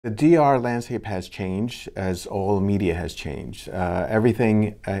The DR landscape has changed as all media has changed.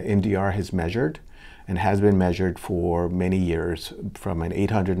 Everything in DR has measured and has been measured for many years, from an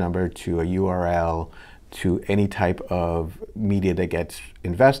 800 number to a URL to any type of media that gets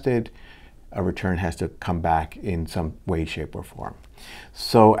invested. A return has to come back in some way, shape, or form.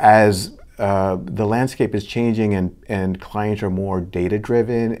 So as the landscape is changing and clients are more data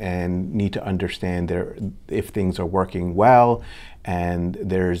driven and need to understand if things are working well, and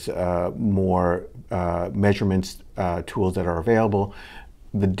there's more measurements tools that are available.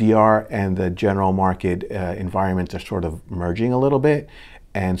 The DR and the general market environments are sort of merging a little bit.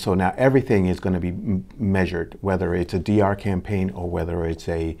 And so now everything is going to be measured, whether it's a DR campaign or whether it's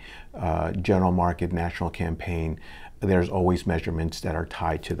a general market national campaign. There's always measurements that are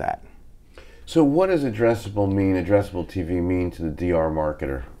tied to that. So what does addressable mean, addressable TV mean to the DR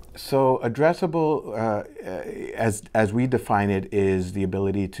marketer? So addressable, as we define it, is the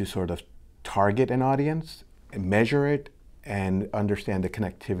ability to sort of target an audience, measure it, and understand the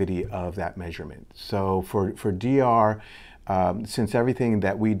connectivity of that measurement. So for DR, since everything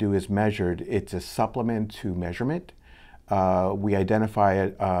that we do is measured, it's a supplement to measurement. We identify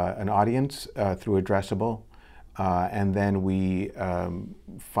an audience through addressable, and then we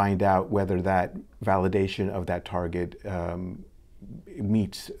find out whether that validation of that target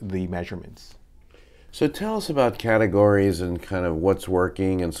meets the measurements. So tell us about categories and kind of what's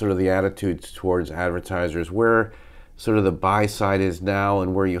working and sort of the attitudes towards advertisers, where sort of the buy side is now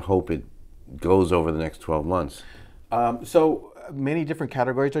and where you hope it goes over the next 12 months. So many different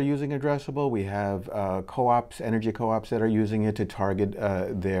categories are using addressable. We have co-ops, energy co-ops that are using it to target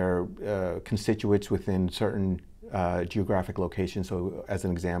their constituents within certain geographic locations. So as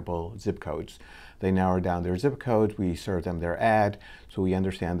an example, zip codes. They narrow down their zip codes, we serve them their ad, so we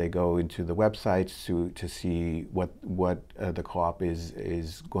understand they go into the websites to see what the co-op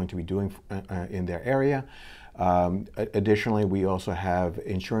is going to be doing in their area. Additionally, we also have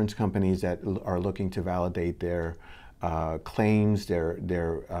insurance companies that are looking to validate their claims,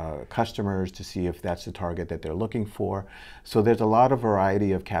 their customers, to see if that's the target that they're looking for. So there's a lot of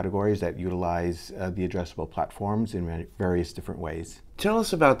variety of categories that utilize the addressable platforms in various different ways. Tell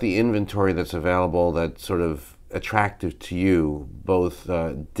us about the inventory that's available that's sort of attractive to you, both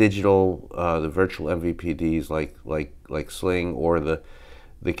digital, the virtual MVPDs like Sling, or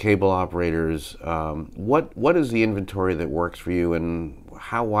the cable operators. What is the inventory that works for you, and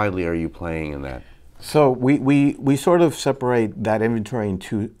how widely are you playing in that? So we sort of separate that inventory in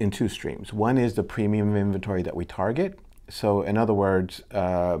two streams. One is the premium inventory that we target. So in other words,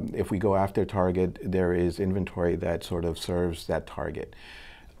 if we go after target, there is inventory that sort of serves that target.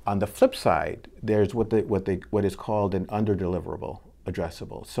 On the flip side, there's what is called an under-deliverable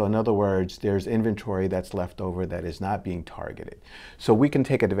addressable. So in other words, there's inventory that's left over that is not being targeted. So we can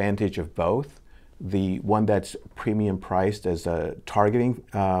take advantage of both. The one that's premium priced as a targeting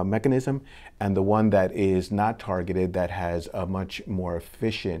mechanism, and the one that is not targeted that has a much more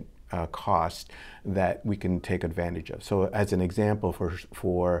efficient cost that we can take advantage of. So as an example,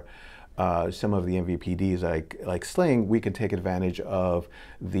 for some of the MVPDs like Sling, we can take advantage of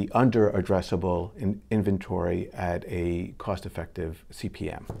the under addressable inventory at a cost-effective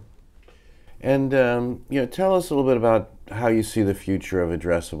CPM. And tell us a little bit about how you see the future of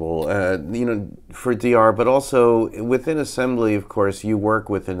addressable, for DR, but also within Assembly, of course, you work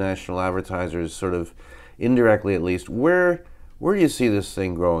with the national advertisers, sort of indirectly at least. Where do you see this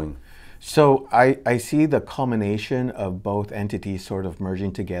thing growing? So I see the culmination of both entities sort of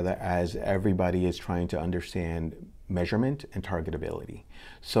merging together as everybody is trying to understand measurement and targetability.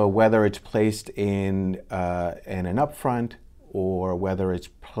 So whether it's placed in an upfront, or whether it's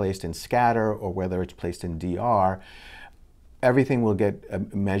placed in scatter, or whether it's placed in DR, everything will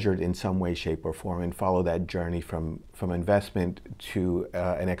get measured in some way, shape, or form and follow that journey from investment to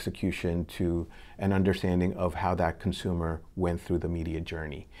an execution to an understanding of how that consumer went through the media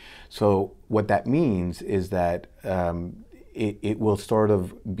journey. So what that means is that it will sort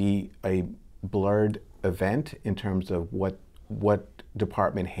of be a blurred event in terms of what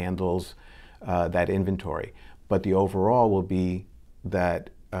department handles that inventory. But the overall will be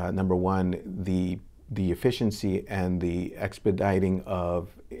that, number one, the efficiency and the expediting of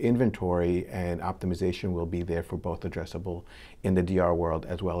inventory and optimization will be there for both addressable in the DR world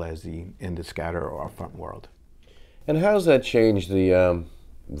as well as in the scatter or upfront world. And how does that change the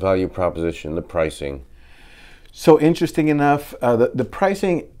value proposition, the pricing? So interesting enough, the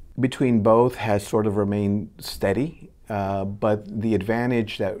pricing between both has sort of remained steady. But the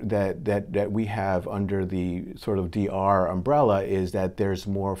advantage that we have under the sort of DR umbrella is that there's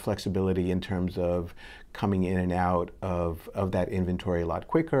more flexibility in terms of coming in and out of that inventory a lot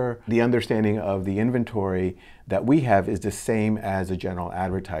quicker. The understanding of the inventory that we have is the same as a general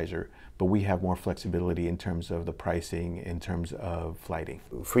advertiser, but we have more flexibility in terms of the pricing, in terms of flighting.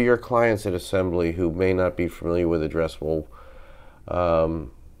 For your clients at Assembly who may not be familiar with Addressable,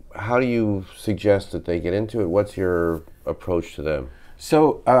 how do you suggest that they get into it? What's your approach to them?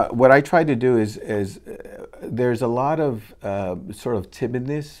 So what I try to do is there's a lot of sort of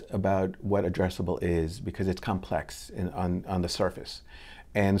timidness about what addressable is because it's complex on the surface.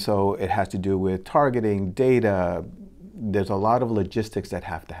 And so it has to do with targeting, data. There's a lot of logistics that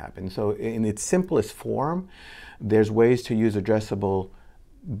have to happen. So in its simplest form, there's ways to use addressable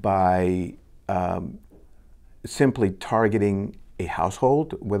by simply targeting a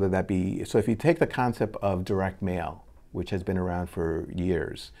household, whether that be, so if you take the concept of direct mail, which has been around for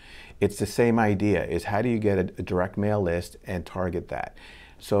years, it's the same idea, is how do you get a direct mail list and target that?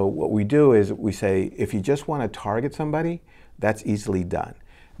 So what we do is we say, if you just want to target somebody, that's easily done.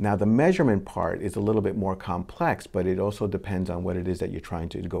 Now the measurement part is a little bit more complex, but it also depends on what it is that you're trying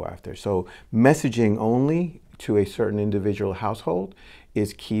to go after. So messaging only to a certain individual household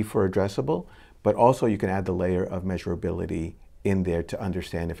is key for addressable, but also you can add the layer of measurability in there to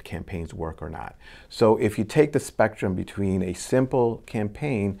understand if campaigns work or not. So if you take the spectrum between a simple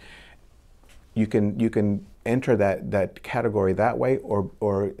campaign, you can enter that category that way,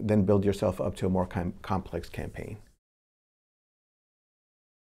 or then build yourself up to a more complex campaign.